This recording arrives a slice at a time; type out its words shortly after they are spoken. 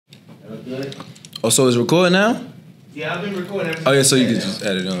Good. Oh, so it's recording now? Yeah, I've been recording everything. Oh, yeah, so you can just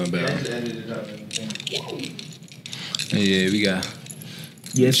edit on back. Yeah, I just edited it up and everything. Yeah, we got...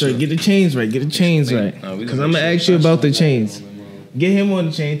 Yes, sir. Get the chains right. Get the chains right. Because I'm going to ask you about the chains. Get him on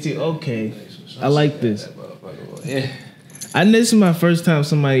the chain, too. Okay. I like this. Yeah. This is my first time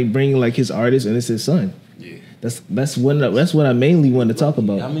somebody bringing, like, his artist, and it's his son. Yeah. That's what I mainly want to talk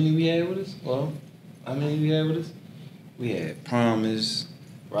about. How many we had with us? Well, how many we had with us? We had Promise,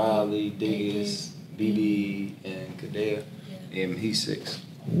 Riley, Diggers, BB, and Kadea. And he's 6.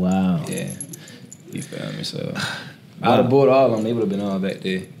 Wow. Yeah. You feel me? So... I'd have bought all of them. They would have been all back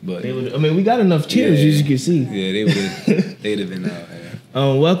there. But we got enough cheers, as you can see. Yeah, they'd have been out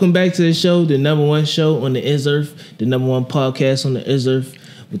there. Welcome back to the show, the number one show on the Is Earth, the number one podcast on the Is Earth.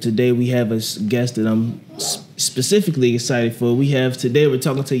 But today we have a guest that I'm specifically excited for. Today we're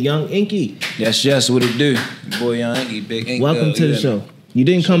talking to young Inkky. Yes, what it do? Boy, young Inkky, big Inkky. Welcome to the show. You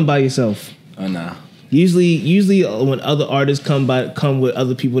didn't come by yourself. Oh, nah. Usually when other artists come with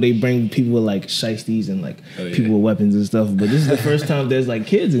other people, they bring people with like shiesties and like people with weapons and stuff. But this is the first time there's like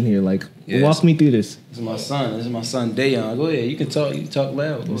kids in here. Like, walk me through this. This is my son, Dayon. Go ahead, you can talk. You talk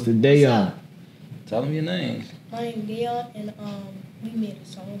loud. Mr. Dayon. Tell him your name. My name's Dayon, and we made a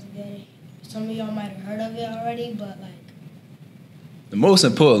song together. Some of y'all might have heard of it already, but like. The most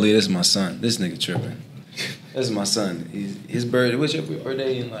importantly, this is my son. This nigga tripping. That's my son. His birthday. What's your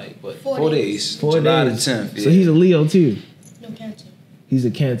birthday in like what? 4 days. 4 July days. the 10th. Yeah. So he's a Leo too. No, Cancer. He's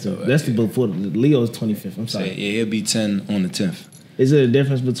a Cancer. That's the before Leo's 25th. I'm sorry. Yeah, he'll be 10 on the 10th. Is there a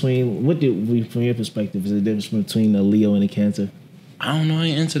difference between from your perspective? Is there a difference between a Leo and a Cancer? I don't know. I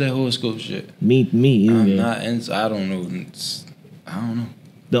ain't into that horoscope shit. Me either. I'm not into. I don't know. I don't know.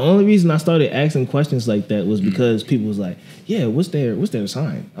 The only reason I started asking questions like that was because people was like, "Yeah, what's their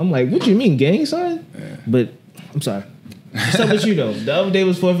sign?" I'm like, "What you mean, gang sign?" Yeah. But I'm sorry. What's up with you though? The other day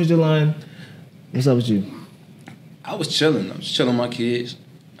was 4th of July. What's up with you? I was chilling with my kids.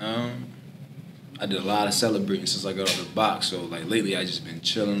 I did a lot of celebrating since I got off the box. So like lately, I just been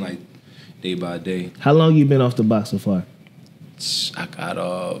chilling like day by day. How long you been off the box so far? I got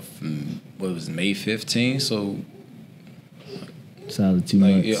off May 15th. So solid 2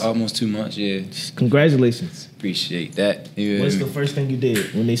 months. Yeah, almost 2 months. Yeah. Congratulations. Appreciate that. What's the first thing you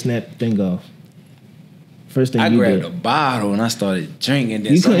did when they snapped the thing off? First thing I you grabbed did. a bottle and I started drinking.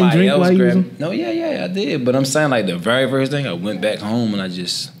 Then You couldn't somebody drink else while you was grabbed. No, yeah, I did. But I'm saying like the very first thing, I went back home and I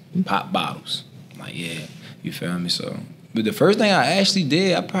just popped bottles. Like you feel me? So, but the first thing I actually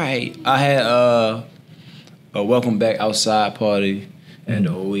did, I had a welcome back outside party at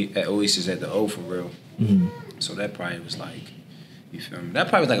Oasis at the O for real. Mm-hmm. So that probably was like, you feel me? That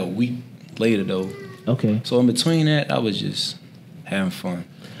probably was like a week later though. Okay. So in between that, I was just having fun.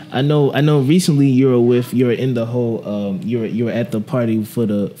 I know. Recently, you were in the whole. You were at the party for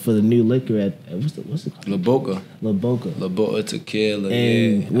the new liquor at what's it called? La Boca Tequila.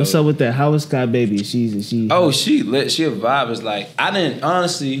 And what's up with that? How is Sky Baby? Is she? Oh, she lit. She a vibe. Is like I didn't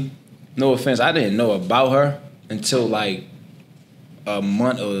honestly. No offense, I didn't know about her until like a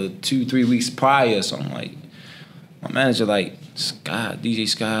month or 2-3 weeks prior. So I'm like, my manager like DJ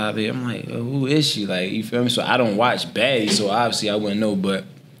Sky Baby. I'm like, who is she? Like you feel me? So I don't watch Baddies, so obviously I wouldn't know, but.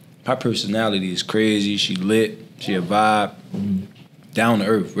 Her personality is crazy. She lit. She a vibe. Down to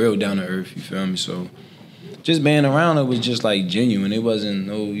earth. Real down to earth. You feel me? So just being around her was just like genuine. It wasn't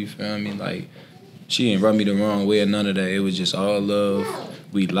you feel me? Like she didn't rub me the wrong way or none of that. It was just all love.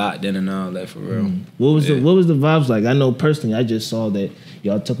 We locked in and all that for real. What was the vibes like? I know personally, I just saw that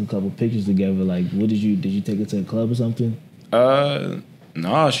y'all took a couple pictures together. Like, what did you take it to a club or something?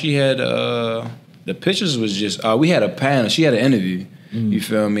 No, she had the pictures was just we had a panel. She had an interview. You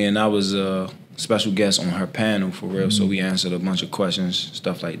feel me? And I was a special guest on her panel for real. So we answered a bunch of questions,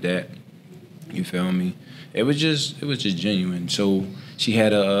 stuff like that. You feel me? It was just genuine. So she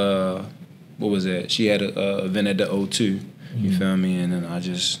had what was that? She had a event at the O2. You feel me? And then I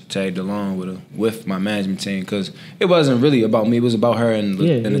just tagged along with my management team because it wasn't really about me. It was about her and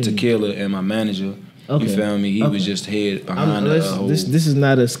the tequila and my manager. Okay. You feel me? He was just head behind the whole. This is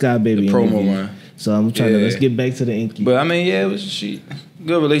not a Sky Baby the promo interview. one. So I'm trying to let's get back to the Inkky. But I mean, yeah, it was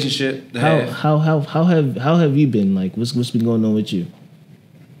good relationship. How have you been? Like, what's been going on with you?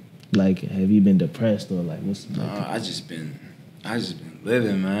 Like, have you been depressed or like what's? I just been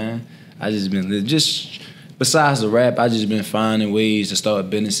living, man. I just been living. Just besides the rap, I just been finding ways to start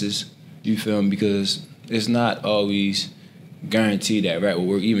businesses. You feel me? Because it's not always guaranteed that rap will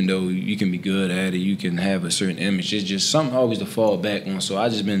work, even though you can be good at it, you can have a certain image. It's just something always to fall back on. So I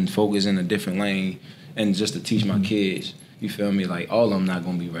just been focused in a different lane and just to teach my kids. You feel me? Like all of them not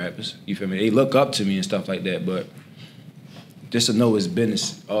gonna be rappers. You feel me? They look up to me and stuff like that, but just to know it's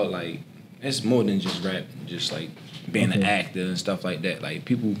business. All like it's more than just rap, just like being an actor and stuff like that. Like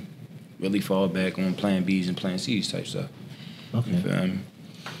people really fall back on playing B's and playing C's type stuff. Okay. You feel me?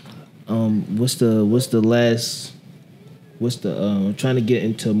 I'm trying to get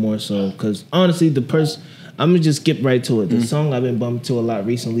into more so because honestly I'm gonna just skip right to it. The song I've been bumping to a lot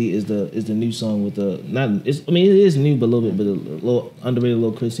recently is the new song with it is new but a little underrated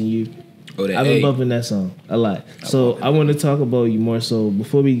little Chris and you. Oh, that I've been A. bumping that song a lot. So I want to talk about you more so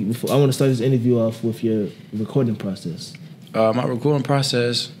before I want to start this interview off with your recording process. My recording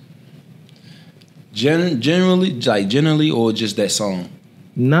process generally or just that song?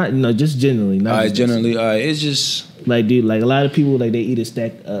 Just generally. Generally, it's just like, dude, like a lot of people like they eat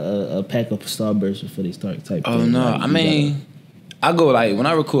a pack of Starburst before they start type. Oh thing. no, Like, I mean, I go like when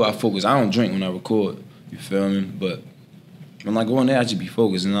I record, I focus. I don't drink when I record. You feel me? But when I go in there, I just be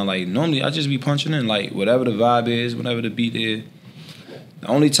focused, and normally I just be punching in like whatever the vibe is, whatever the beat is. The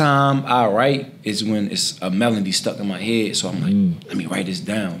only time I write is when it's a melody stuck in my head, so I'm like, let me write this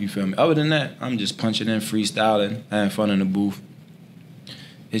down. You feel me? Other than that, I'm just punching in, freestyling, having fun in the booth.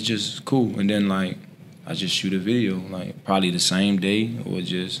 It's just cool, and then like I just shoot a video, like probably the same day or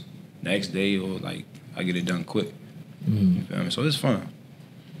just next day, or like I get it done quick. You feel me? So it's fun.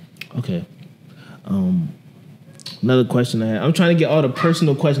 Okay. Another question I have. I'm trying to get all the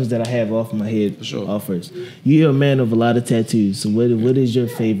personal questions that I have off my head For sure. off first. You're a man of a lot of tattoos. So what is your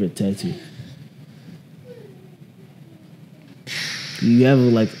favorite tattoo? You have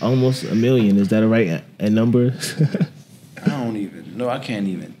like almost 1 million. Is that a number? I don't even know. I can't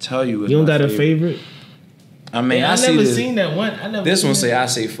even tell you. You don't got a favorite? I mean, I I see never this. seen that one. This one say I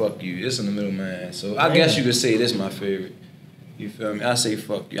say fuck you. It's in the middle, man. So I guess you could say this my favorite. You feel me? I say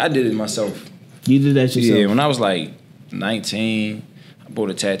fuck you. I did it myself. You did that yourself? Yeah, when I was like 19, I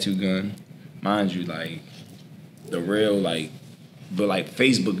bought a tattoo gun. Mind you, like the real but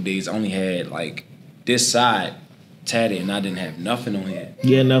Facebook days I only had like this side tatted and I didn't have nothing on here.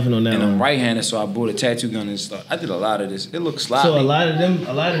 Yeah, nothing on that. And one. I'm right-handed, so I bought a tattoo gun and stuff. I did a lot of this. It looks sloppy. So a lot of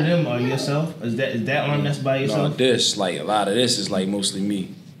them are yourself. Is that arm that's by yourself? No, a lot of this is like mostly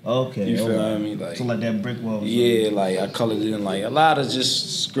me. Okay. You feel me? Like, so like that brick wall. Yeah, like I colored it in like a lot of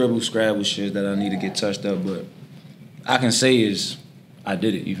just scrabble shit that I need to get touched up, but I can say is I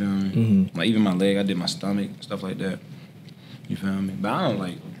did it. You feel me? Like even my leg, I did my stomach, stuff like that. You feel me? But I don't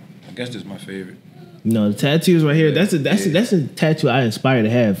like. I guess this is my favorite. No, the tattoos right here. That's a tattoo I aspire to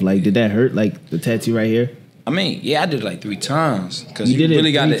have. Like, did that hurt? Like the tattoo right here. I mean, yeah, I did it like 3 times because You you did it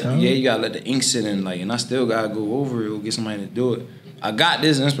really got 3 to. times? Yeah, you gotta let the ink sit in, like, and I still gotta go over it or get somebody to do it. I got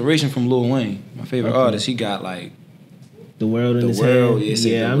this inspiration from Lil Wayne, my favorite artist. He got like the world in the his world. hand.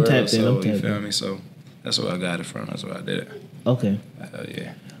 Yeah, I'm tapped in. So, I'm you tapped feel in. me? So that's where I got it from. That's where I did it. Okay.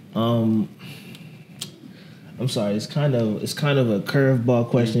 Yeah. I'm sorry. It's kind of a curveball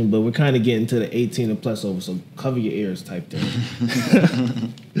question, but we're kind of getting to the 18 and plus over. So cover your ears, type thing.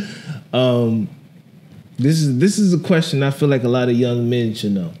 This is a question I feel like a lot of young men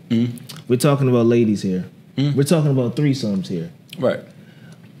should know. We're talking about ladies here. We're talking about threesomes here. Right.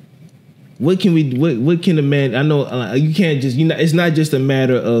 What can a man? I know you can't just it's not just a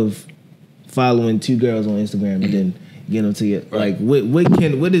matter of following 2 girls on Instagram and then get them to get like what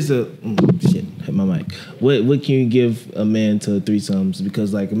is a shit hit my mic. What can you give a man to threesomes?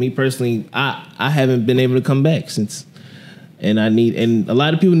 Because like me personally, I haven't been able to come back since, and a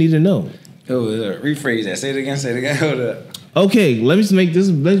lot of people need to know. Rephrase that. Say it again. Hold up. Okay, let's break this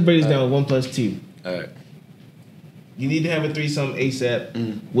down. 1 + 2. All right. You need to have a threesome ASAP.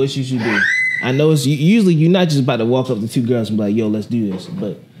 What you should do? I know it's usually you're not just about to walk up to 2 girls and be like, "Yo, let's do this."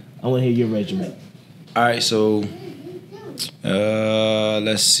 But I want to hear your regimen. All right, so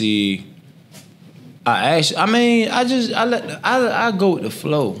let's see. I go with the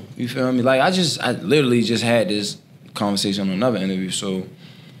flow. You feel me? Like I literally just had this conversation on another interview. So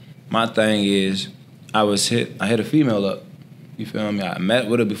my thing is, I hit a female up. You feel me? I met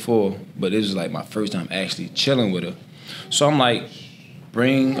with her before, but this was like my first time actually chilling with her. So I'm like,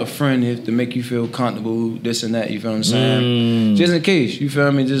 bring a friend here to make you feel comfortable, this and that, you feel what I'm saying? Just in case, you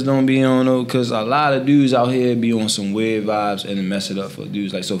feel me? Just don't be on no, because a lot of dudes out here be on some weird vibes and mess it up for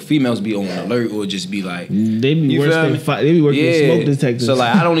dudes. Like, so females be on alert or just be like, they be worse than they be working with smoke detectors. So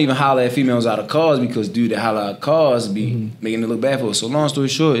like, I don't even holler at females out of cars because dude that holler at cars be making it look bad for us. So long story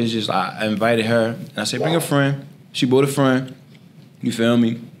short, it's just I invited her and I said, bring a friend. She brought a friend. You feel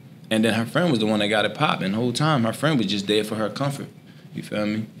me? And then her friend was the one that got it popping the whole time. Her friend was just there for her comfort. You feel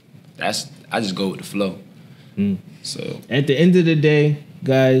me? I just go with the flow. So at the end of the day,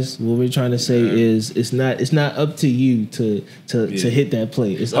 guys, what we're trying to say is it's not up to you to hit that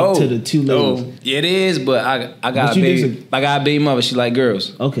play. It's up to the two ladies. Oh, it is, but I got a baby mother. She like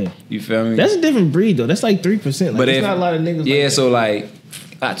girls. Okay, you feel me? That's a different breed though. That's like 3%. Like, but it's not a lot of niggas. Yeah, like so like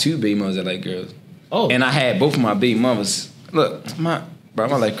I got 2 baby mothers that like girls. Oh, and I had both of my baby mothers. Look, my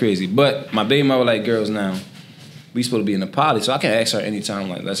like crazy, but my baby mother like girls now. We supposed to be in the poly, so I can ask her anytime,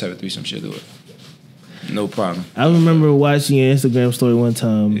 like, let's have a threesome, she'll do it. No problem. I remember watching your Instagram story one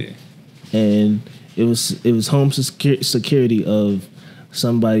time, and it was home security of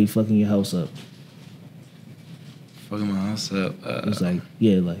somebody fucking your house up. Fucking my house up. It was like,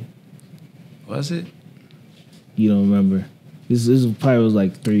 like. Was it? You don't remember? This probably was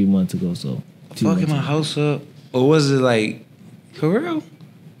like 3 months ago, so. Fucking my house up? Or was it like, for real?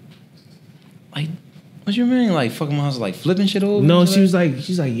 Like, what you mean? Like fucking my house, like flipping shit over? No, she's like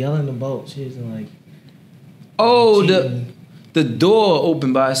yelling about. She was like, oh, the door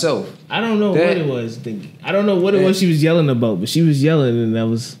opened by itself. I don't know what it was. I don't know what it was she was yelling about, but she was yelling, and that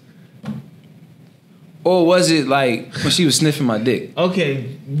was. Or was it like when she was sniffing my dick?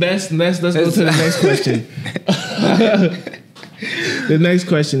 Okay, let's go to the next question. The next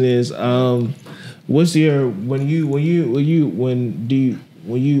question is, what's your when you're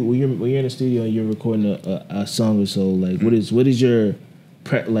in the studio and you're recording a song or so, like what is your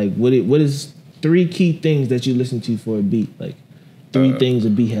what is 3 key things that you listen to for a beat, like 3 things a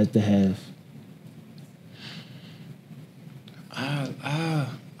beat has to have?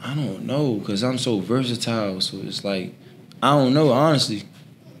 I don't know, because I'm so versatile, so it's like I don't know, honestly.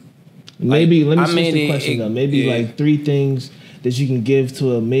 Maybe let me switch the question up. Maybe like 3 things that you can give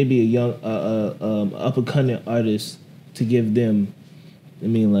to a young up and coming artist to give them. I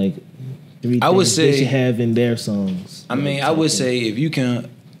mean, like 3 things I would say they should have in their songs. I mean, I would say if you can,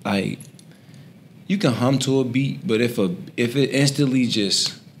 like, you can hum to a beat, but if it instantly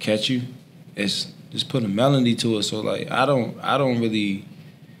just catch you, it's just put a melody to it. So like, I don't really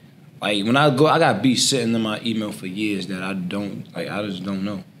like when I got beats sitting in my email for years that I just don't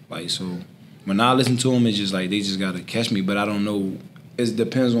know. Like, so when I listen to them, it's just like they just gotta catch me, but I don't know. It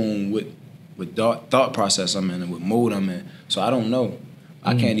depends on what thought process I'm in and what mode I'm in. So I don't know.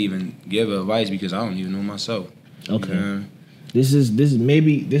 I can't even give advice because I don't even know myself. Okay. You know? This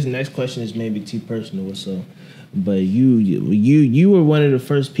next question is maybe too personal or so, but you were one of the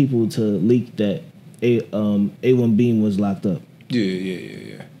first people to leak that A1 Beam was locked up.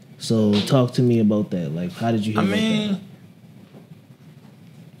 Yeah. So talk to me about that. Like, how did you hear about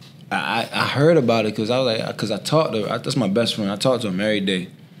that? I heard about it because I talked to her. That's my best friend. I talk to him every day.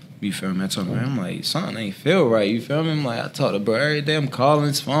 You feel me? I told him, I'm like, something ain't feel right. You feel me? I'm like, I talk to bro every day. I'm calling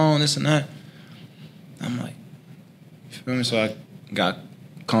his phone, this and that. I'm like, you feel me? So I got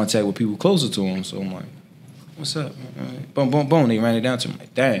contact with people closer to him. So I'm like, what's up? Boom, boom, boom. They ran it down to me.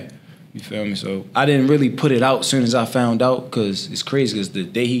 Like, damn. You feel me? So I didn't really put it out as soon as I found out because it's crazy because the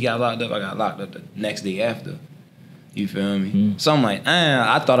day he got locked up, I got locked up the next day after. You feel me? So I'm like,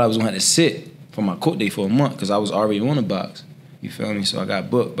 I thought I was going to have to sit for my court date for a month because I was already on the box. You feel me? So I got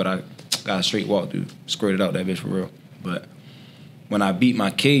booked, but I got a straight walk through, squirted out that bitch for real. But when I beat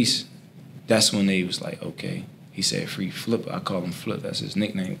my case, that's when they was like, okay. He said free Flipper. I call him Flip. That's his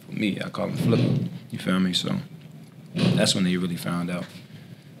nickname for me. I call him Flipper. You feel me? So that's when they really found out.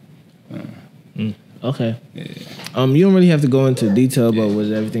 Okay. Yeah. You don't really have to go into detail about what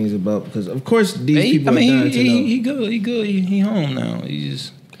everything's about because, of course, these people are dying to know. He good. He home now. He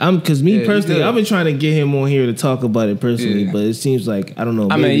just. Because me personally, I've been trying to get him on here to talk about it personally, but it seems like I don't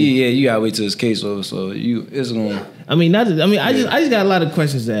know. You gotta wait till his case over. So it's gonna. I just got a lot of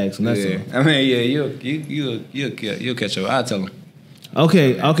questions to ask. And that's all. You'll catch up. I'll tell him.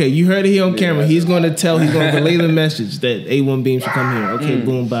 Okay. You heard it here on camera. He's going to relay the message that A1 Beam should come here. Okay,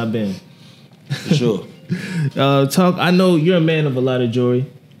 boom, bye, bam. For sure. I know you're a man of a lot of jewelry.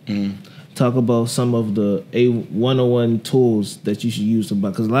 Talk about some of the A101 tools that you should use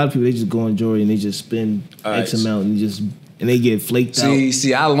because a lot of people they just go on jewelry and they just spend X amount and they get flaked out.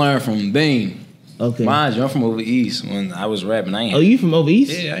 See, I learned from Beam. Okay. Mind you, I'm from over east. When I was rapping, you from over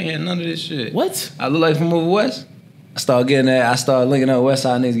east? Yeah, I ain't had none of this shit. What? I look like from over west. I started getting that. I started looking at West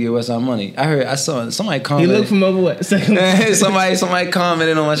Side niggas get West Side money. I saw somebody comment. He looked from over west. somebody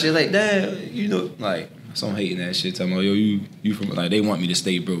commented on my shit like, damn, like some hating that shit. Talking about, yo, you from like they want me to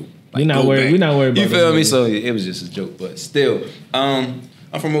stay broke. Like, we're not worried about you feel me? So it was just a joke, but still, I'm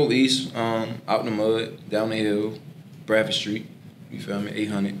from over east, out in the mud, down the hill, Bradford Street. You feel me?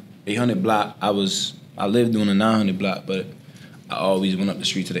 800 block. I lived on the 900 block, but I always went up the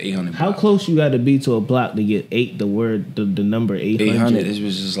street to the 800 block. How close you got to be to a block to get the number 800? 800. It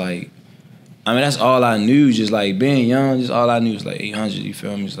was just like I mean, that's all I knew. Just like being young, just all I knew was like 800. You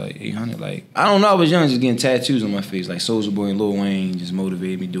feel me? It's like 800. Like I don't know. I was young, just getting tattoos on my face. Like Soulja Boy and Lil Wayne just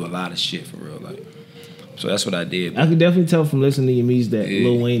motivated me to do a lot of shit for real. Like, so that's what I did. I can definitely tell from listening to your music that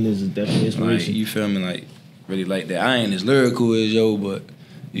Lil Wayne is definitely inspiration. Like, you feel me? Like really like that. I ain't as lyrical as yo, but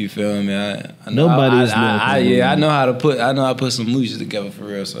you feel me? I know Nobody is lyrical. Yeah, I know how to put some moves together for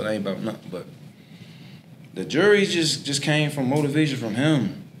real. So it ain't about nothing. But the jury just came from motivation from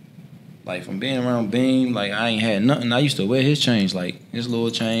him. Like, from being around Beam, like, I ain't had nothing. I used to wear his chains, like, his little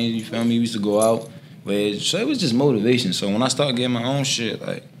chains, you feel me? We used to go out. So it was just motivation. So when I started getting my own shit,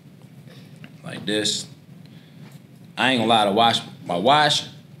 like this, I ain't gonna lie,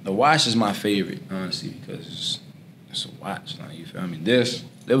 the watch is my favorite, honestly, because it's a watch, like, you feel me?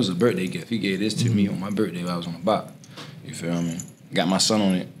 There was a birthday gift. He gave this to me on my birthday when I was on the block. You feel me? Got my son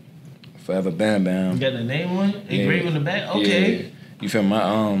on it. Forever Bam Bam. You got the name on it? Engraved on the back? Okay. Yeah. You feel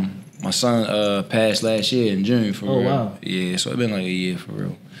me? My son passed last year in June for real. Oh, wow. Yeah, so it's been like a year for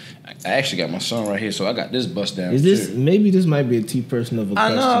real. I actually got my son right here, so I got this bust down. Is this maybe this might be a too personal of a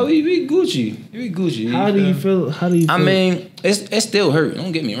question? I know, we Gucci. We Gucci. How do you feel? I mean, it still hurt.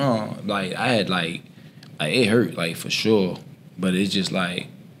 Don't get me wrong. Like I had like it hurt like for sure, but it's just like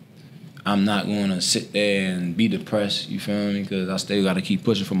I'm not gonna sit there and be depressed. You feel me? Because I still got to keep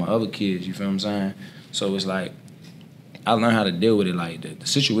pushing for my other kids. You feel what I'm saying? So it's like I learned how to deal with it. Like the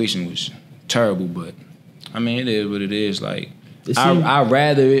situation was terrible, but I mean it is what it is. Like I'd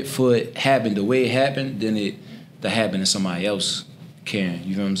rather it for it happen the way it happened than it to happen to somebody else caring.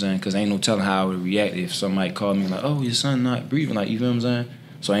 You feel what I'm saying? Because ain't no telling how I would react if somebody called me like, "Oh, your son not breathing." Like, you feel what I'm saying?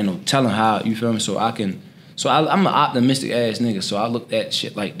 So ain't no telling how. You feel me? So I'm an optimistic ass nigga. So I look at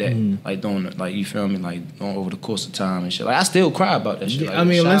shit like that, like doing, like, you feel me, like going over the course of time and shit. Like I still cry about that shit. Like, I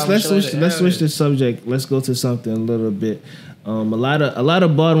mean, let's switch the subject. Let's go to something a little bit. A lot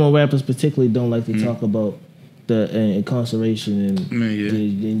of Baltimore rappers particularly don't like to talk about the incarceration and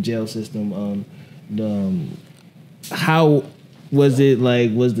the jail system. How was it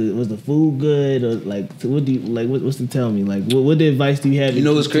like? Was the food good, or like what do you like? What's to tell me? Like what advice do you have? You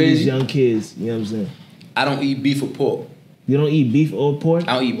know what's crazy? These young kids, you know what I'm saying? I don't eat beef or pork. You don't eat beef or pork?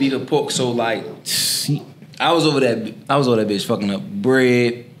 I don't eat beef or pork. So like, I was over that bitch fucking up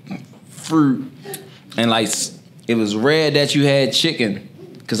bread, fruit, and like it was rare that you had chicken.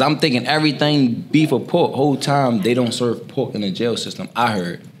 Cause I'm thinking everything beef or pork. Whole time they don't serve pork in the jail system. I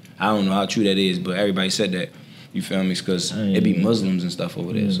heard. I don't know how true that is, but everybody said that. You feel me? Cause it be Muslims and stuff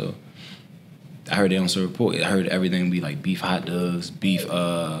over there. So I heard they don't serve pork. I heard everything be like beef hot dogs, beef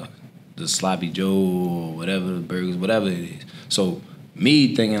the sloppy Joe or whatever, the burgers, whatever it is. So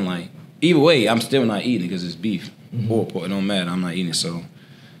me thinking like either way, I'm still not eating it because it's beef or pork. It don't matter. I'm not eating it. So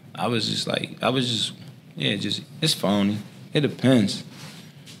I was just it's phony. It depends.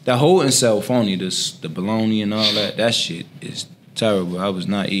 That whole cell phony, the bologna and all that, that shit is terrible. I was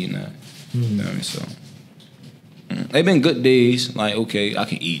not eating that. You know what I mean? So they've been good days. Like, okay, I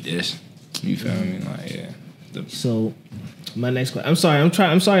can eat this. You feel me? Like, yeah. So my next question. I'm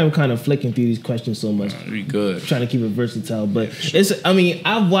sorry. I'm kind of flicking through these questions so much. Be good. I'm trying to keep it versatile, but it's. I mean,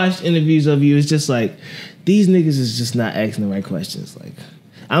 I've watched interviews of you. It's just like these niggas is just not asking the right questions. Like,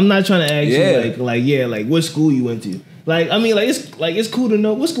 I'm not trying to ask you like what school you went to. Like, I mean, it's cool to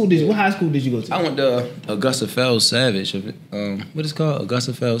know. What high school did you go to? I went to Augusta Fells Savage. What is it called?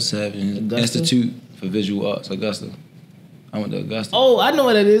 Augusta Fells Savage Institute for Visual Arts. Augusta. I went to Augusta. Oh, I know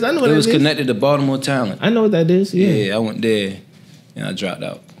what that is. It was connected to Baltimore Talent. I know what that is. Yeah, I went there and I dropped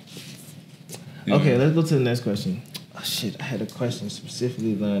out. Yeah. Okay, let's go to the next question. Oh shit, I had a question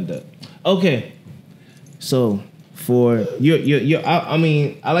specifically lined up. Okay, so. For I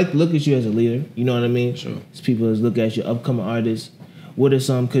mean, I like to look at you as a leader. You know what I mean? Sure. As people look at you, upcoming artists. What are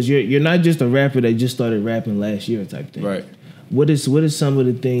some? Because you're not just a rapper that just started rapping last year type thing. Right. What is some of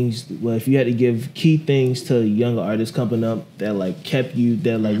the things? Well, if you had to give key things to younger artists coming up that like kept you,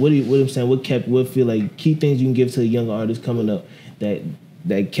 that like what I'm saying, what feel like key things you can give to younger artists coming up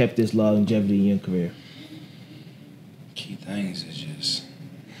that kept this longevity in your career. Key things is just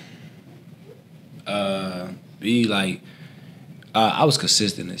be like, I was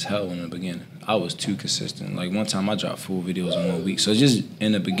consistent as hell in the beginning. I was too consistent. Like one time I dropped 4 videos in 1 week. So just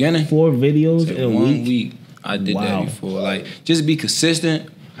in the beginning, 4 videos in a week? 1 week. I did that before. Like just be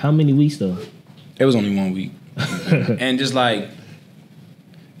consistent. How many weeks though? It was only 1 week. And just like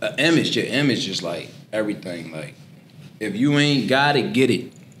your image is like everything. Like if you ain't got it, get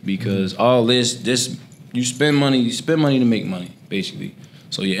it. Because all this you spend money to make money, basically.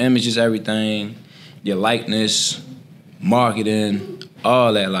 So your image is everything. Your likeness, marketing,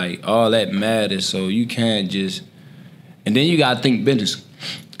 all that matters. So you can't just, and then you gotta think business,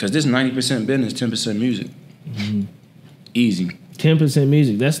 Cause this 90% business, 10% music. Easy. 10%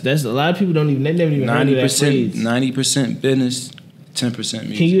 music. That's a lot of people don't even. They never even heard of that phrase. 90% business, 10%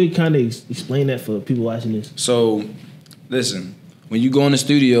 music. Can you kind of explain that for people watching this? So, listen. When you go in the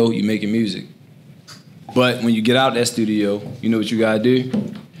studio, you making music. But when you get out that studio, you know what you gotta do?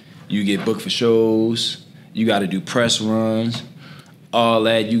 You get booked for shows. You gotta do press runs. All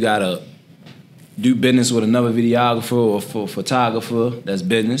that. You gotta do business with another videographer or photographer. That's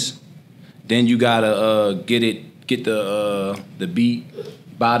business. Then you gotta get the beat,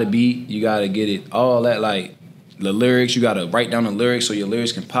 buy the beat. You gotta get it. All that, like the lyrics. You gotta write down the lyrics so your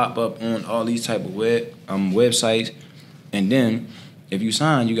lyrics can pop up on all these type of websites. And then, if you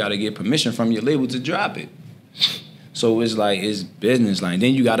sign, you gotta get permission from your label to drop it. So it's like, it's business. Like,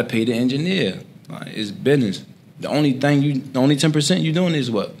 then you gotta pay the engineer. Like, it's business. The only 10% you doing is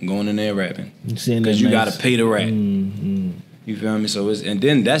what? Going in there rapping. Because you gotta pay the rap. Mm-hmm. You feel me? So and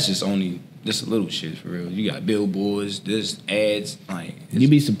then that's just a little shit for real. You got billboards, this ads, like you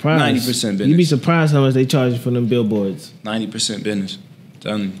be surprised. 90% business. You be surprised how much they charge for them billboards. 90% business.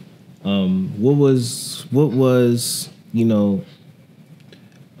 Telling you. What was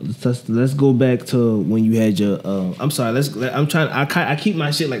let's go back to when you had your I'm sorry, I keep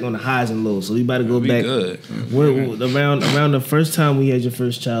my shit like on the highs and lows, so we about to go back. Good. Around the first time we had your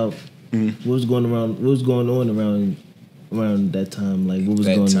first child, what was going on around that time? Like, what was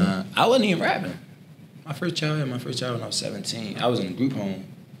going on? I wasn't even rapping. My first child when I was 17. I was in a group home.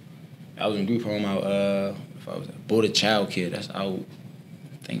 Out if I was Border Child Care. That's out.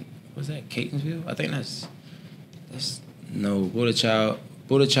 I think, was that Catonsville? I think that's no, Border Child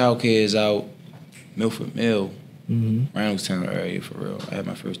Care is out Milford Mill, Randallstown area, for real. I had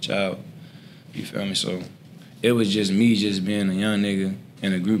my first child. You feel me? So it was just me being a young nigga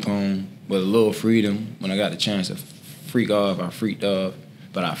in a group home with a little freedom. When I got the chance to freak off, I freaked off.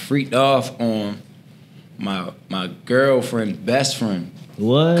 But I freaked off on my girlfriend's best friend.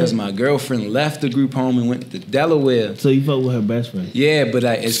 What? Because my girlfriend left the group home and went to Delaware. So you fucked with her best friend? Yeah, but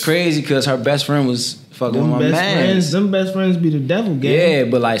it's crazy because her best friend was fucking with my man. Them best friends be the devil, gang. Yeah,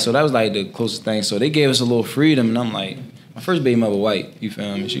 but like, so that was like the closest thing. So they gave us a little freedom, and I'm like, my first baby mother white. You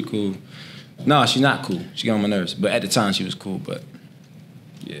feel me? She cool. No, she's not cool. She got on my nerves. But at the time, she was cool. But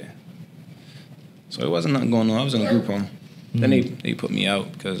yeah. So it wasn't nothing going on. I was in a group home. Then they put me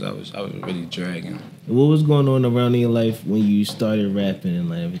out because I was really dragging. What was going on around in your life when you started rapping and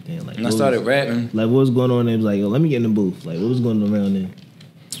like everything? Like, when I started rapping, like, what was going on? It was like, yo, let me get in the booth. Like, what was going on around there?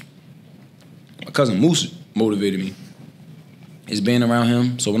 My cousin Moose motivated me. It's being around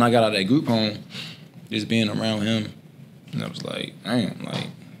him. So when I got out of that group home, just being around him, and I was like, damn, like,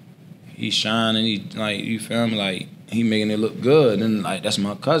 he's shining. He, like, you feel me? Like, he making it look good. And like, that's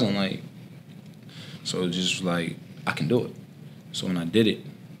my cousin. Like, so just like, I can do it. So when I did it,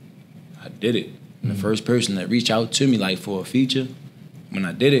 I did it. And the first person that reached out to me, like, for a feature, when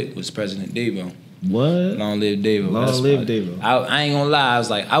I did it, was President Davo. What? Long live Davo. Long live Davo. I ain't gonna lie, I was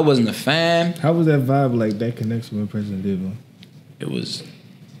like, I wasn't a fan. How was that vibe, like, that connection with President Davo? It was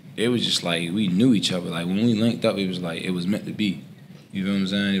just like, we knew each other. Like, when we linked up, it was like, it was meant to be. You know what I'm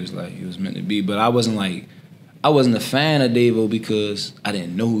saying? It was like, it was meant to be. But I wasn't a fan of Davo because I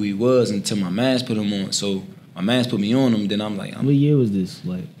didn't know who he was until my mans put him on. So my mans put me on him, then I'm like, what year was this?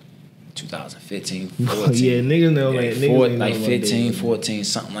 Like 2015, 14. Yeah, niggas know, like 15, 14,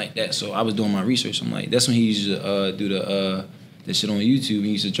 something like that. So I was doing my research. I'm like, that's when he used to do the shit on YouTube. He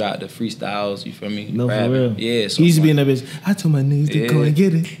used to drop the freestyles, you feel me? No, for real. Yeah. So he used to be in that bitch. I told my niggas to go and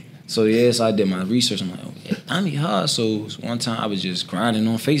get it. So yeah, so I did my research. I'm like, oh, yeah, I mean hard. So one time I was just grinding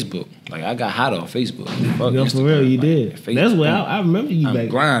on Facebook. Like, I got hot off Facebook. Fuck Yo, for real, you like, did. Facebook, that's where I remember you back.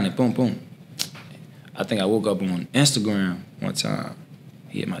 Grinding, boom, boom. I think I woke up on Instagram one time.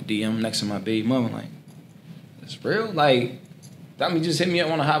 He hit my DM next to my baby mother. Like, that's real? Like, that mean just hit me up,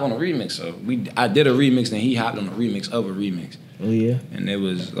 want to hop on a remix. So I did a remix, and he hopped on a remix of a remix. Oh yeah. And it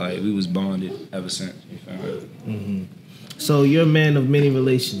was like, we was bonded ever since. You feel me? Mm-hmm. So you're a man of many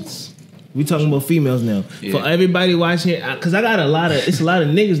relations. We talking about females now. Yeah. For everybody watching, cause I got it's a lot of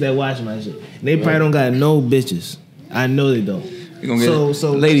niggas that watch my shit. And they probably don't got no bitches. I know they don't.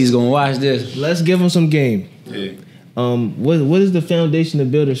 So ladies gonna watch this. Let's give them some game. Yeah. What is the foundation to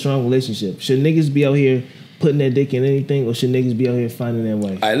build a strong relationship? Should niggas be out here putting their dick in anything, or should niggas be out here finding their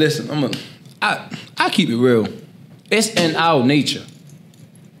wife? All right, listen. I keep it real. It's in our nature.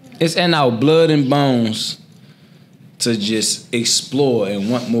 It's in our blood and bones to just explore and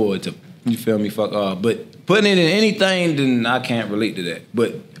want more. To, you feel me? Fuck off. But putting it in anything, then I can't relate to that.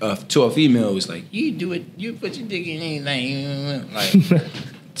 But to a female, it's like, you do it. You put your dick in anything. Like,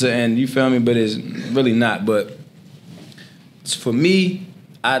 and you feel me? But it's really not. But for me,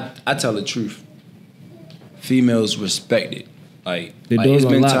 I tell the truth. Females respect it. Like The like, door's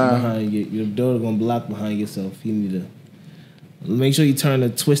it's been gonna lock time. behind you. Your door gonna block behind yourself. You need to make sure you turn the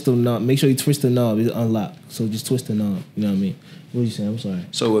twist the knob. Make sure you twist the knob. It's unlocked. So just twist the knob. You know what I mean? What you saying? I'm sorry.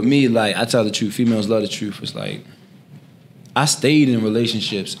 So with me, like I tell the truth. Females love the truth. It's like I stayed in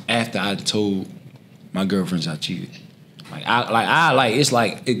relationships after I told my girlfriends I cheated. It's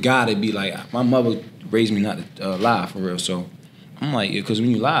like it gotta be like my mother raised me not to lie for real. So I'm like, because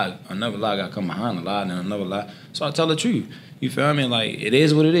when you lie, another lie got to come behind a lie, and then another lie. So I tell the truth. You feel me? Like it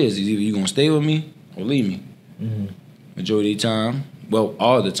is what it is. It's either you gonna stay with me or leave me. Mm-hmm. Majority of the time, well,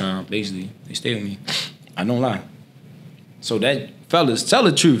 all the time, basically, they stay with me. I don't lie. So that fellas, tell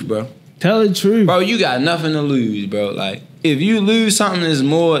the truth, bro. Tell the truth, Bro, you got nothing to lose, bro. Like if you lose something,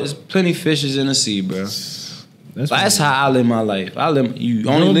 there's plenty fishes in the sea, bro. That's how I live my life. You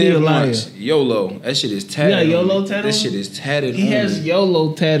only live once. YOLO. That shit is tatted. Yeah, YOLO tatted. That shit is tatted. He has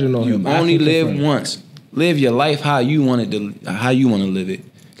YOLO tatted on him. You only live once. Live your life how you want to live it.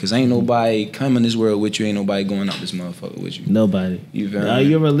 Cause ain't nobody coming this world with you. Ain't nobody going out this motherfucker with you. Nobody. You feel me? Are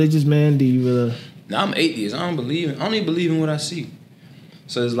you a religious man? Do you really? No, I'm atheist. I only believe in what I see.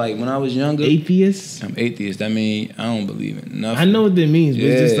 So it's like when I was younger. Atheist? I'm atheist. That means I don't believe in nothing. I know what that means, but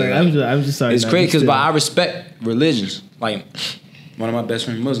it's just like I'm just sorry. It's crazy because I respect religions. Like one of my best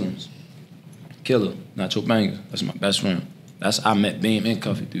friends, Muslims, Killer, Nacho Banger. That's my best friend. I met Beam and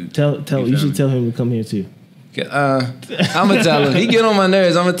Cuffy, dude. You should tell him to come here too. I'm gonna tell him. He get on my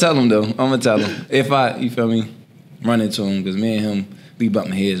nerves. I'm gonna tell him though. I'm gonna tell him if you feel me, run into him because me and him. We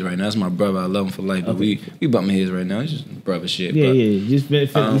bumping heads right now. That's my brother. I love him for life. But we bumping heads right now. It's just brother shit. Yeah, yeah. Just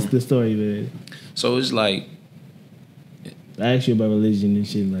finish the story, man. So it's like I asked you about religion and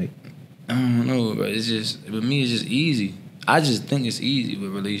shit. Like I don't know, bro. It's just with me. It's just easy. I just think it's easy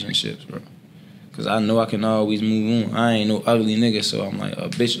with relationships, bro. Cause I know I can always move on. I ain't no ugly nigga, so I'm like a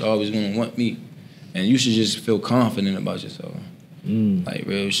bitch always gonna want me, and you should just feel confident about yourself. Like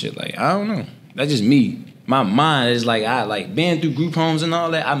real shit. Like I don't know. That's just me. My mind is like I like being through group homes and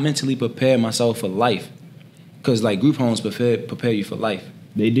all that. I mentally prepare myself for life, cause like group homes prepare you for life.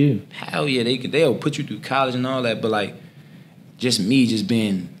 They do. Hell yeah, they'll put you through college and all that. But like, just me just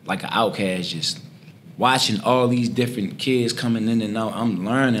being like an outcast, just watching all these different kids coming in and out. I'm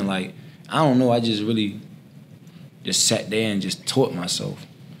learning. Like I don't know. I just really just sat there and just taught myself,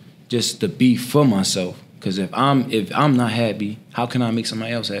 just to be for myself. Cause if I'm not happy, how can I make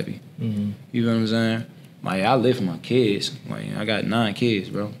somebody else happy? Mm-hmm. You know what I'm saying? Like I live for my kids. Like I got 9 kids,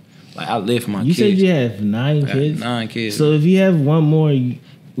 bro. Like I live for my kids. You said you have 9 kids? 9 kids. So if you have one more,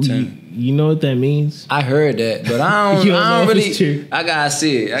 10. You know what that means? I heard that, but I don't really. I gotta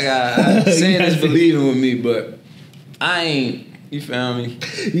see it. Seeing is believing with me, but I ain't. You feel me?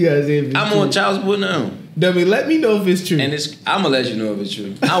 You gotta see if it's I'm true. on child support now. Dummy, let me know if it's true. And I'm gonna let you know if it's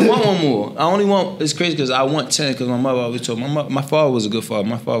true. I want one more. I only want. It's crazy because I want 10 because my mother always told me. My father was a good father.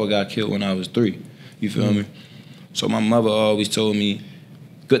 My father got killed when I was 3. You feel me? So my mother always told me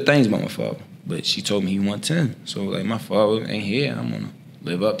good things about my father, but she told me he want 10. So like my father ain't here. I'm gonna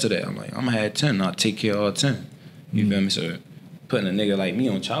live up to that. I'm like I'm gonna have 10. I'll take care of all 10. You feel me? So putting a nigga like me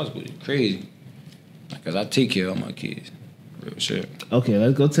on child support is crazy. Because I take care of my kids. Real shit. Okay,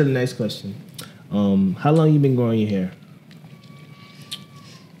 let's go to the next question. How long you been growing your hair?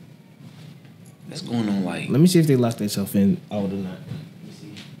 That's going on like. Let me see if they locked themselves in out or not. Let me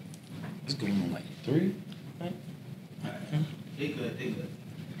see. It's going on like 3. Right? They good.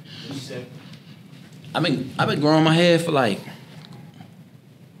 What you say? I've been growing my hair for like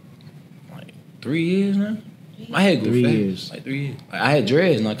 3 years now. My hair grew 3 fast. years. Like 3 years. Like, I had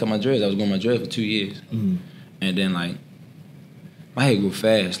dreads and I cut my dreads. I was growing my dreads for 2 years. Mm-hmm. And then like my hair grew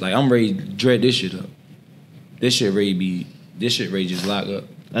fast. Like I'm ready to dread this shit up. This shit ready just lock up.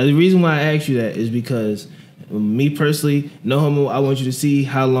 The reason why I asked you that is because me personally, no homo, I want you to see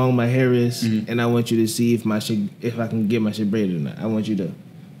how long my hair is, and I want you to see if I can get my shit braided or not. I want you to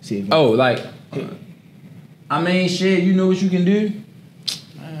see if I mean shit, you know what you can do?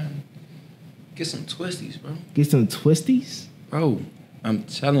 Man, get some twisties, bro. Get some twisties? Bro, I'm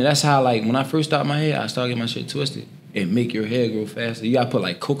telling you, that's how like when I first started my hair, I started getting my shit twisted. It make your hair grow faster. You gotta put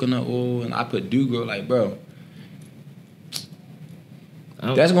like coconut oil and I put do-grow, like bro.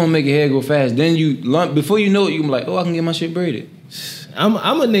 That's gonna make your hair grow fast. Then before you know it, you can be like, oh, I can get my shit braided. I'm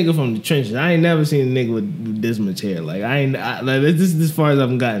a nigga from the trenches. I ain't never seen a nigga with this much hair. Like this is as far as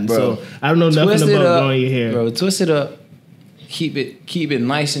I've gotten. Bro, so I don't know nothing about growing your hair. Bro, twist it up. Keep it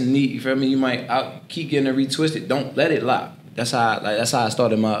nice and neat. You feel me? I'll keep getting it retwisted. Don't let it lock. That's how I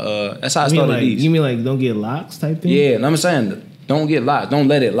started my. That's how I started these. You mean like don't get locks type thing? Yeah, and I'm saying don't get locked. Don't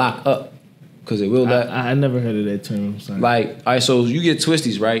let it lock up. Because it will that. I never heard of that term. I'm sorry. Like, all right, so you get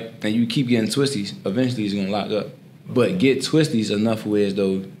twisties, right? And you keep getting twisties. Eventually, it's gonna lock up. But get twisties enough where as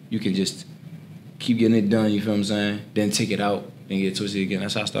though you can just keep getting it done. You feel what I'm saying? Then take it out and get twisted again.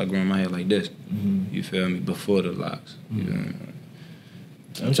 That's how I started growing my hair like this. Mm-hmm. You feel me? Before the locks. You feel me?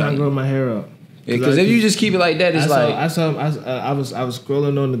 I'm trying to grow my hair up. Because if you just keep it like that, it's I was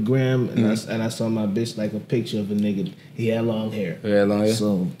scrolling on the gram and I saw my bitch like a picture of a nigga. He had long hair. Yeah, long hair.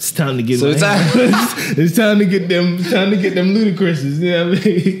 So it's time to get. So it's time. It's time to get them. Time to get them ludicrouses. You know what I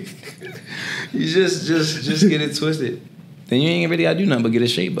mean? You just get it twisted. Then you ain't really gotta do nothing but get a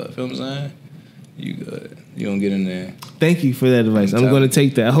shape up. Feel what I'm saying? You good. You don't get in there. Thank you for that advice. I'm gonna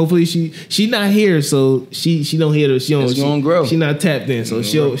take that. Hopefully she not here, so she don't hear it. It's gonna grow. She not tapped in, so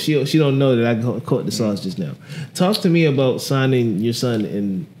she don't know that I caught the sauce just now. Talk to me about signing your son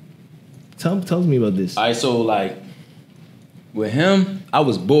and talk to me about this. All right, so like with him, I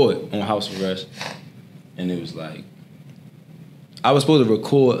was bored on house arrest, and it was like I was supposed to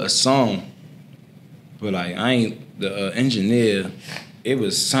record a song, but like I ain't the engineer. It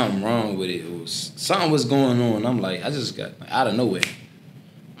was something wrong with it. Something was going on. I'm like, I just got out of nowhere.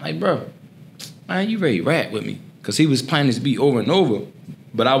 I'm like, bro, man, you ready to rap with me? Because he was playing this beat over and over,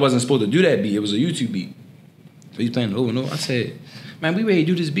 but I wasn't supposed to do that beat. It was a YouTube beat. So he's playing it over and over. I said, man, we ready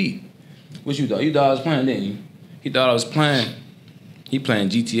to do this beat. What you thought? You thought I was playing, didn't you? He thought I was playing. He playing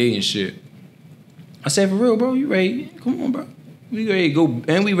GTA and shit. I said, for real, bro, you ready? Come on, bro. We ready to go,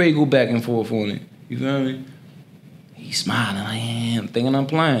 and we ready to go back and forth on it. You feel me? He's smiling. I am thinking I'm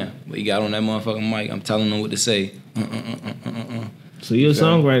playing, but he got on that motherfucking mic. I'm telling him what to say. So you're a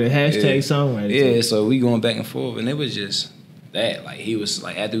songwriter, hashtag songwriter. Yeah, so we going back and forth, and it was just that. Like he was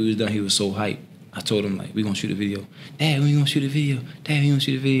like after we was done, he was so hyped. I told him like we gonna shoot a video. Dad, we gonna shoot a video. Dad, we gonna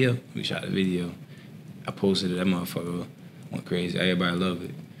shoot a video. We shot a video. I posted it. That motherfucker went crazy. Everybody loved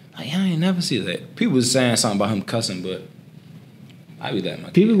it. Like I ain't never see that. People was saying something about him cussing, but I be letting my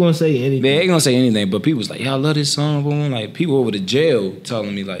people gonna say anything. They ain't gonna say anything, but people was like, "Y'all love this song." Boom. Like people over the jail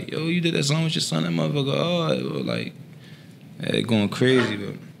telling me like, "Yo, you did that song with your son." That motherfucker, oh, like, yeah, going crazy.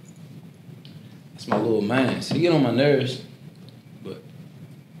 But that's my little man. So he get on my nerves, but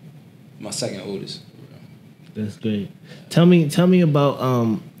my second oldest. That's great. Tell me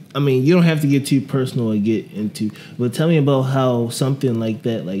about I mean, you don't have to get too personal and get into, but tell me about how something like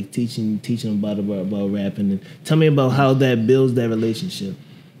that, like teaching about rapping, and tell me about how that builds that relationship.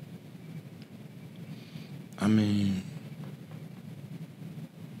 I mean,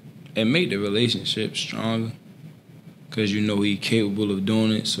 it made the relationship stronger because you know he's capable of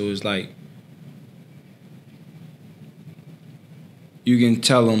doing it. So it's like you can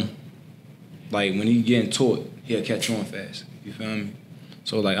tell him, like when he getting taught, he'll catch on fast. You feel me?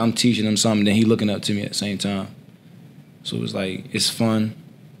 So like I'm teaching him something, then he looking up to me at the same time. So it's like it's fun.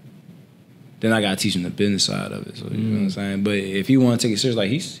 Then I gotta teach him the business side of it. So you know what I'm saying. But if he want to take it serious, like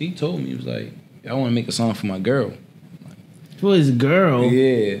he told me, he was like, I want to make a song for my girl. For his girl?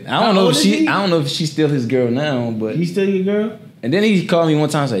 Yeah. I don't know if she's still his girl now, but he's still your girl. And then he called me one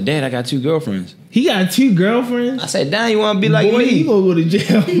time and said, Dad, I got 2 girlfriends. He got 2 girlfriends? I said, Dad, you want to be like me? You gonna go to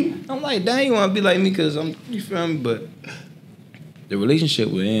jail. I'm like, Dad, you want to be like me because you feel me? But the relationship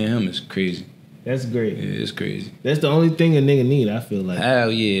with him is crazy. That's great. Yeah, it's crazy. That's the only thing a nigga need, I feel like.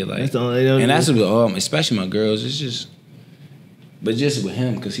 Hell yeah. Like, that's the only and that's what, especially my girls, it's just, but just with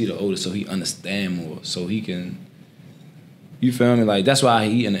him because he the oldest, so he understand more. So he can, you feel me? Like, that's why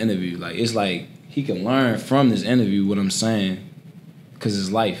he in the interview. Like, it's like he can learn from this interview what I'm saying because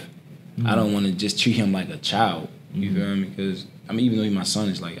it's life. Mm-hmm. I don't want to just treat him like a child. You feel me? Because, I mean, even though he's my son,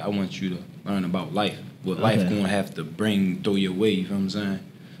 it's like, I want you to learn about life. What life gonna have to throw your way, you feel what I'm saying?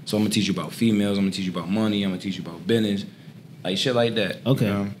 So I'm gonna teach you about females, I'm gonna teach you about money, I'm gonna teach you about business, like shit like that. Okay.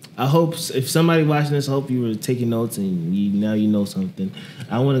 You know? I hope if somebody watching this, I hope you were taking notes and now you know something.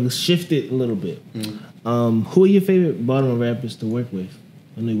 I want to shift it a little bit. Mm-hmm. Who are your favorite Baltimore rappers to work with?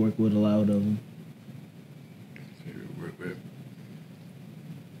 I know you work with a lot of them. Favorite work with?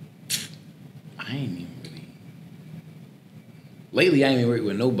 I ain't even really. Lately, I ain't even worked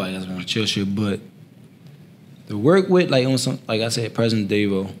with nobody that's gonna chill shit, but to work with, like on some, like I said, President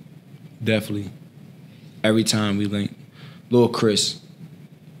Davo, definitely. Every time we link, Lil Chris,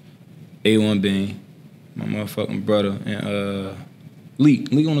 A1 Bean, my motherfucking brother, and Leak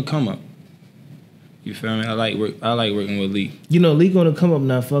on the come up. You feel me? I like working with Leak. You know, Leak on the come up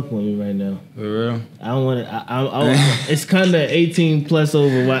not fucking with me right now. For real? I don't want to. It's kind of 18 plus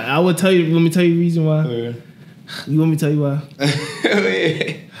over. Why? I would tell you. Let me tell you the reason why. Yeah. You want me to tell you why?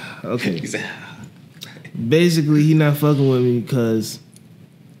 Okay. Basically, he not fucking with me because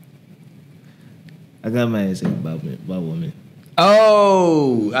I got my ass ate by women.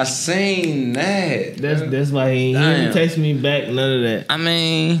 Oh, I seen that. That's why he didn't text me back. None of that. I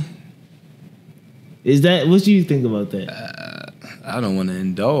mean, is that what you think about that? I don't want to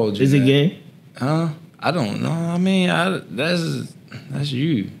indulge. Is it gay? Huh? I don't know. I mean, that's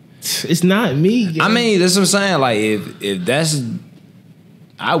you. It's not me. Gay. I mean, that's what I'm saying. Like, if that's,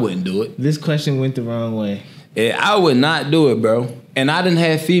 I wouldn't do it. This question went the wrong way. I would not do it, bro. And I didn't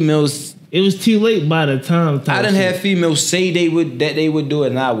have females. It was too late by the time. I didn't have females say they would do it,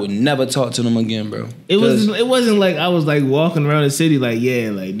 and I would never talk to them again, bro. It wasn't like I was like walking around the city like,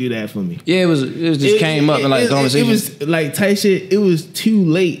 yeah, like do that for me. Yeah, it just came up in like conversation. It was like tight shit. It was too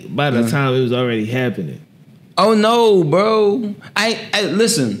late by the time it was already happening. Oh no, bro. I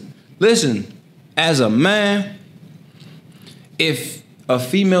listen. As a man, if a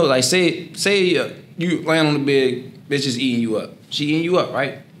female like say you laying on the bed, bitch is eating you up. She eating you up,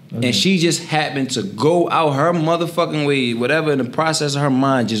 right? Okay. And she just happened to go out her motherfucking way, whatever in the process of her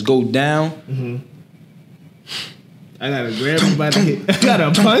mind, just go down. Mm-hmm. I gotta grab her by the hip. I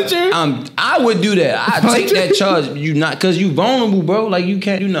gotta punch her. I would do that. I take that charge. You not because you vulnerable, bro. Like you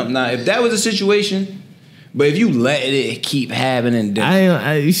can't do nothing. Now, if that was a situation, but if you let it keep happening,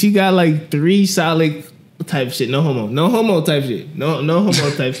 she got like 3 solid type shit. No homo type shit. No homo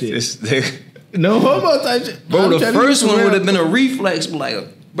type shit. No homo type shit. Bro, the first one would have been a reflex, like,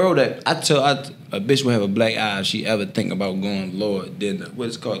 bro, that a bitch would have a black eye if she ever think about going Lord, then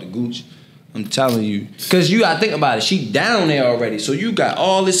what's called the gooch. I'm telling you. Because you gotta think about it. She down there already. So you got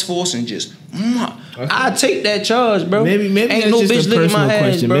all this force and just, I take that charge, bro. Maybe ain't that's no just bitch a licking personal my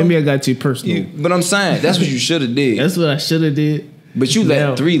question. ass, bro. Maybe I got too personal. But I'm saying, that's what you should have did. That's what I should have did. But you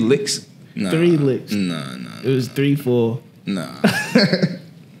let 3 licks. Nah, 3 licks. Nah. It was 3, 4. Nah.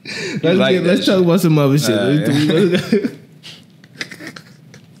 Let's talk about some other shit.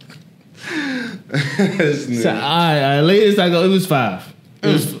 So, all right, latest I go, it was 5.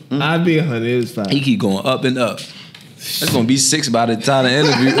 I'd be 100. It was 5. He keep going up and up. That's gonna be 6 by the time the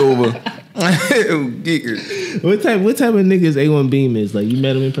interview over. What type of niggas A1 Beam is? Like, you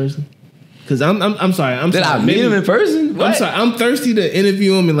met him in person? Cause I'm sorry. Did I meet him in person? What? I'm sorry. I'm thirsty to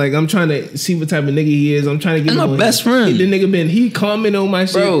interview him and like I'm trying to see what type of nigga he is. I'm trying to get my best friend. The nigga he comment on my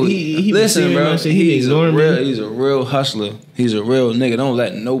shit. Bro, he listen, bro. My shit. He's a real hustler. He's a real nigga. Don't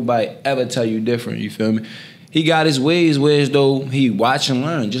let nobody ever tell you different. You feel me? He got his ways where as though he watch and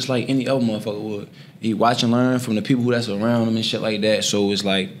learn just like any other motherfucker would. He watch and learn from the people that's around him and shit like that. So it's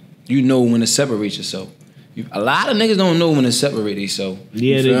like you know when to separate yourself. A lot of niggas don't know when to separate themselves.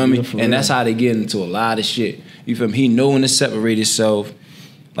 Yeah, you feel me? And that's how they get into a lot of shit. You feel me? He know when to separate himself.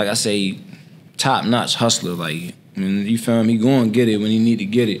 Like I say, top notch hustler. Like, I mean, you feel me? He go and get it when he need to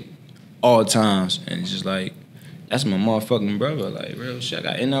get it, all times. And it's just like, that's my motherfucking brother. Like, real shit. I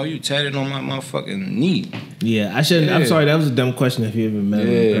got NLU tatted on my motherfucking knee. Yeah, I shouldn't. Yeah. I'm sorry, that was a dumb question if you ever met him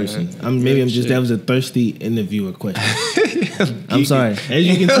in person. That was a thirsty interviewer question. I'm sorry. As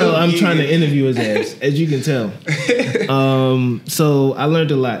you can tell, I'm trying to interview his ass. As you can tell. So I learned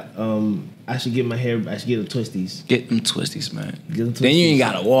a lot. I should get them twisties. Get them twisties, man. Then you ain't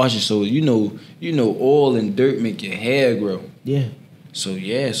gotta wash it, so you know oil and dirt make your hair grow. Yeah. So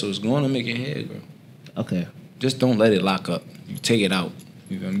it's going to make your hair grow. Okay. Just don't let it lock up. You take it out.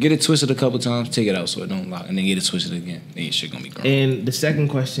 You get it twisted a couple times, take it out so it don't lock, and then get it twisted again. Then your shit gonna be grown. And the second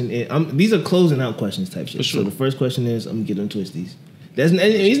question is, these are closing out questions type shit. Sure. So the first question is, I'm gonna get them twisties.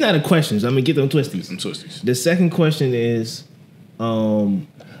 It's not a question. I'm gonna get them twisties. Some twisties. The second question is,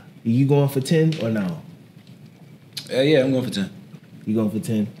 you going for 10 or no? Yeah, I'm going for 10. You going for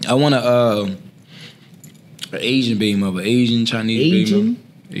 10? I want an Asian baby mother, Asian Chinese baby mother.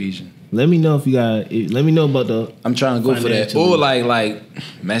 Asian. Let me know if you got. Let me know about the. I'm trying to go for that, or like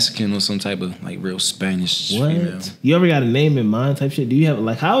Mexican or some type of like real Spanish. What? Female. You ever got a name in mind type shit? Do you have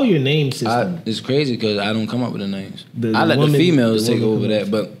like how are your name system? It's crazy because I don't come up with the names. I let the females take over that,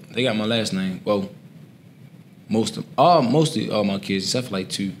 but they got my last name. Well, mostly all my kids except for like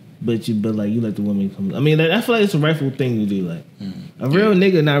 2. But you let the women come. I mean, I feel like it's a rightful thing to do. Like a real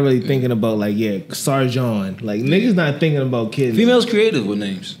nigga not really thinking about like Sarjon. Like niggas not thinking about kids. Females creative with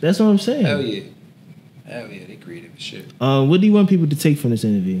names. That's what I'm saying. Hell yeah, they creative as shit. What do you want people to take from this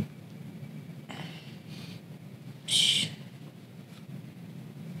interview?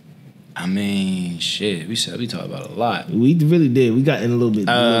 I mean, shit. We talked about a lot. We really did. We got in a little bit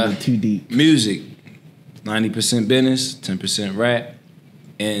too deep. Music, 90% business, 10% rap.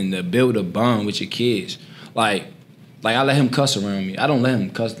 And to build a bond with your kids. Like I let him cuss around me. I don't let him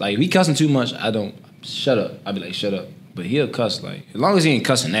cuss. Like, if he cussing too much, I don't. Shut up. I be like, shut up. But he'll cuss. Like, as long as he ain't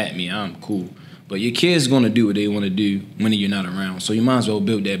cussing at me, I'm cool. But your kids gonna do what they want to do when you're not around. So you might as well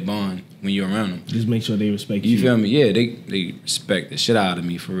build that bond when you're around them. Just make sure they respect you. You feel me? Yeah, they respect the shit out of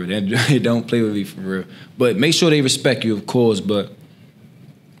me for real. They don't play with me for real. But make sure they respect you, of course.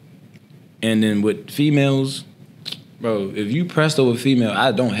 And then with females, bro, if you pressed over a female,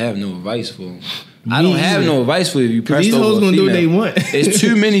 I don't have no advice for them. I don't have no advice for you if you pressed these over a hoes female. gonna do what they want. There's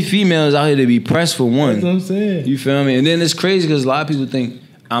too many females out here to be pressed for one. That's what I'm saying. You feel me? And then it's crazy because a lot of people think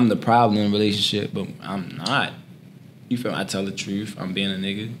I'm the problem in a relationship, but I'm not. You feel me? I tell the truth. I'm being a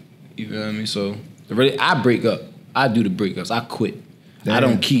nigga. You feel me? So I break up. I do the breakups. I quit. Damn. I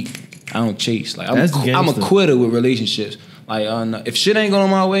don't keep. I don't chase. Like I'm a gangster. quitter with relationships. Like if shit ain't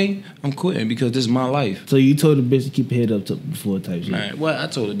going my way, I'm quitting because this is my life. So you told the bitch to keep her head up before type shit. Man, what? I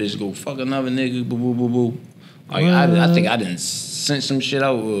told the bitch to go fuck another nigga. Boo boo boo boo. Like I think I didn't sent some shit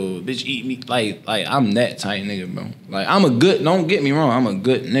out. Bitch eat me. Like I'm that type nigga, bro. Like I'm a good. Don't get me wrong. I'm a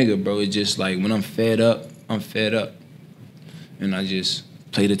good nigga, bro. It's just like when I'm fed up, and I just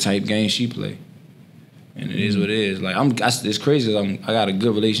play the type game she play, and it is what it is. Like it's crazy. I got a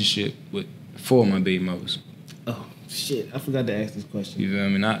good relationship with 4 of my baby mothers. Oh shit! I forgot to ask this question. You feel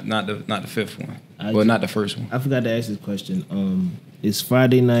me? Not the 5th one. Not the first one. I forgot to ask this question. It's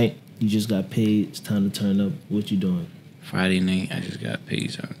Friday night. You just got paid. It's time to turn up. What you doing? Friday night. I just got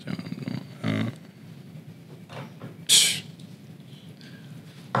paid. So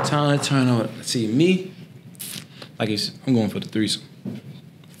time to turn up. See me. I'm going for the threesome.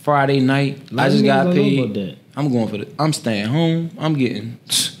 Friday night. I just got paid. I'm going for I'm staying home. I'm getting.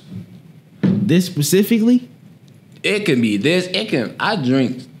 This specifically? It can be this. I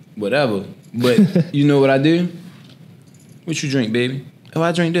drink whatever. But you know what I do? What you drink, baby? Oh,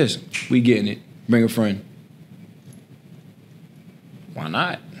 I drink this. We getting it. Bring a friend. Why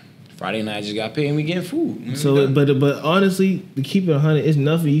not? Friday night I just got paid and we getting food. So, but honestly, to keep it 100, it's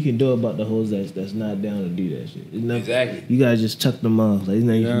nothing you can do about the hoes that's not down to do that shit. Exactly. You gotta just chuck them off. Like, there's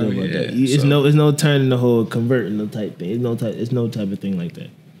nothing you can do about that. It's no turning the whole converting the type thing. It's no type of thing like that.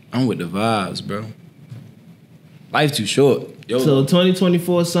 I'm with the vibes, bro. Life too short. So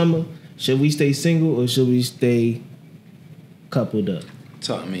 2024 summer, should we stay single or should we stay coupled up?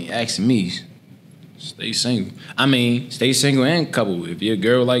 Asking me. Stay single. Stay single and couple. If you're a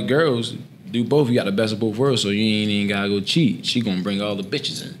girl like girls, do both. You got the best of both worlds, so you ain't even gotta go cheat. She gonna bring all the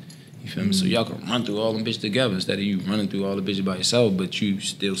bitches in. You feel me? So y'all can run through all them bitches together instead of you running through all the bitches by yourself, but you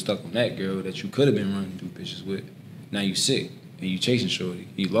still stuck on that girl that you could have been running through bitches with. Now you sick and you chasing shorty.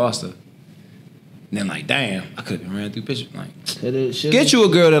 You lost her. And then like, damn, I could have been running through bitches. Like, get you a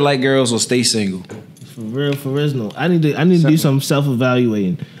girl that like girls or stay single. For real, no. I need to do some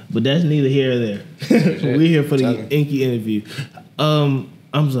self-evaluating, but that's neither here or there. We're here for the Inkky interview. I'm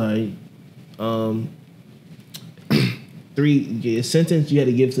sorry. A sentence you had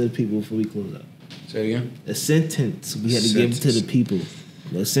to give to the people before we close out. Say it again. A sentence we had to give to the people.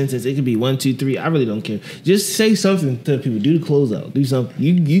 A sentence. It could be 1, 2, 3. I really don't care. Just say something to the people. Do the closeout. Do something.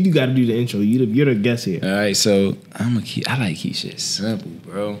 You got to do the intro. You're the guest here. All right. So I like keep shit simple,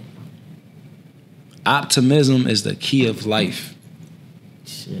 bro. Optimism is the key of life.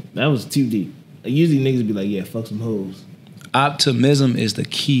 Shit, that was too deep. Usually niggas be like, yeah, fuck some hoes. Optimism is the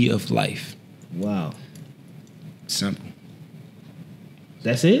key of life. Wow. Simple.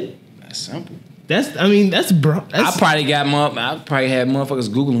 That's it? That's simple. That's bro. I probably had motherfuckers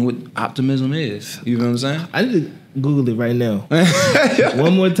Googling what optimism is. You know what I'm saying? I need to Google it right now.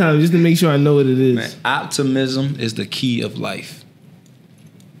 One more time just to make sure I know what it is. Man, optimism is the key of life.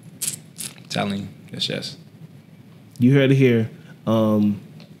 I'm telling you. Yes. You heard it here.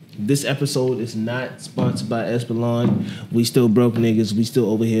 This episode is not sponsored by Espelon. We still broke niggas. We still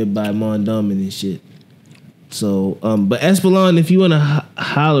over here by Mondum and shit. So, but Espelon, if you want to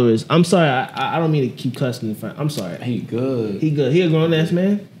holler us, I'm sorry. I don't mean to keep cussing in front. I'm sorry. He good. He good. He a grown ass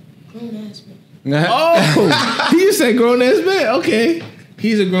man. Grown ass man. Oh, he just said grown ass man. Okay,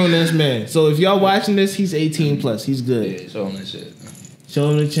 he's a grown ass man. So if y'all watching this, he's 18 plus. He's good. Yeah, show him that shit. Show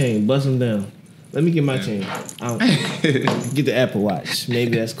him the chain. Bust him down. Let me get my chain. Get the Apple Watch.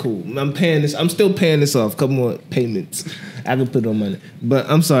 Maybe that's cool. I'm paying this. I'm still paying this off. Couple more payments. I can put it on money. But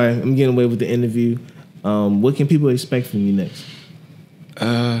I'm sorry. I'm getting away with the interview. What can people expect from you next?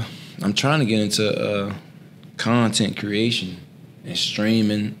 I'm trying to get into content creation and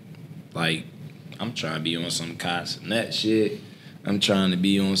streaming. Like, I'm trying to be on some Net shit. I'm trying to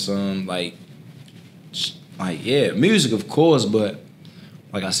be on some music of course, but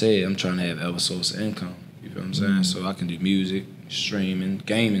like I said, I'm trying to have other source of income. You feel what I'm saying? So I can do music, streaming,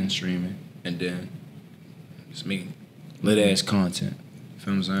 gaming, streaming, and then just making lit ass content. You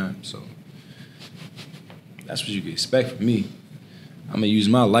feel what I'm saying? So that's what you can expect from me. I'm gonna use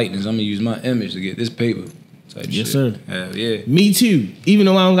my likeness. I'm gonna use my image to get this paper. Type Yes, shit. sir. Hell yeah. Me too. Even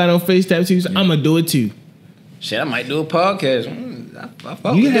though I don't got no face tattoos, I'm gonna do it too. Shit, I might do a podcast. I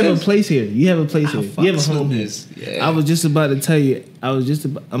fuck You with have this. a place here. You have a place here. You have a fucks home with here. this. Yeah. I was just about to tell you. I'm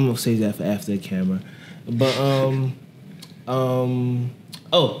gonna say that for after the camera. But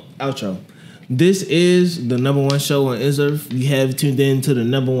outro. This is the #1 show on Earth. You have tuned in to the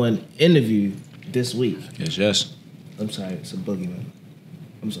 #1 interview this week. Yes. I'm sorry, it's a boogeyman.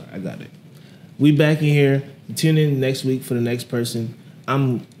 I'm sorry, I got it. We back in here. Tune in next week for the next person.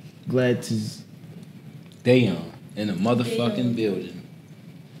 I'm glad to. They in the motherfucking building.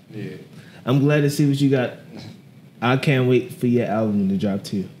 Yeah. I'm glad to see what you got. I can't wait for your album to drop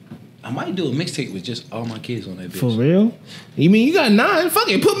too. I might do a mixtape with just all my kids on that bitch. For real? You mean you got 9? Fuck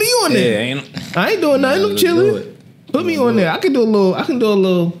it, put me on there. Yeah, I ain't doing nothing. I'm let's do chilling. it. Put me on there. I can do a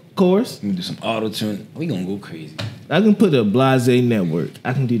little chorus. We can do some auto tune. We gonna go crazy. I can put a Blasé network.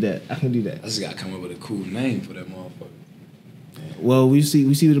 I can do that. I just gotta come up with a cool name for that motherfucker. Well, we see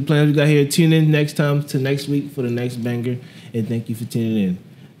what the plans we got here. Tune in next time to next week for the next banger, and thank you for tuning in.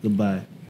 Goodbye.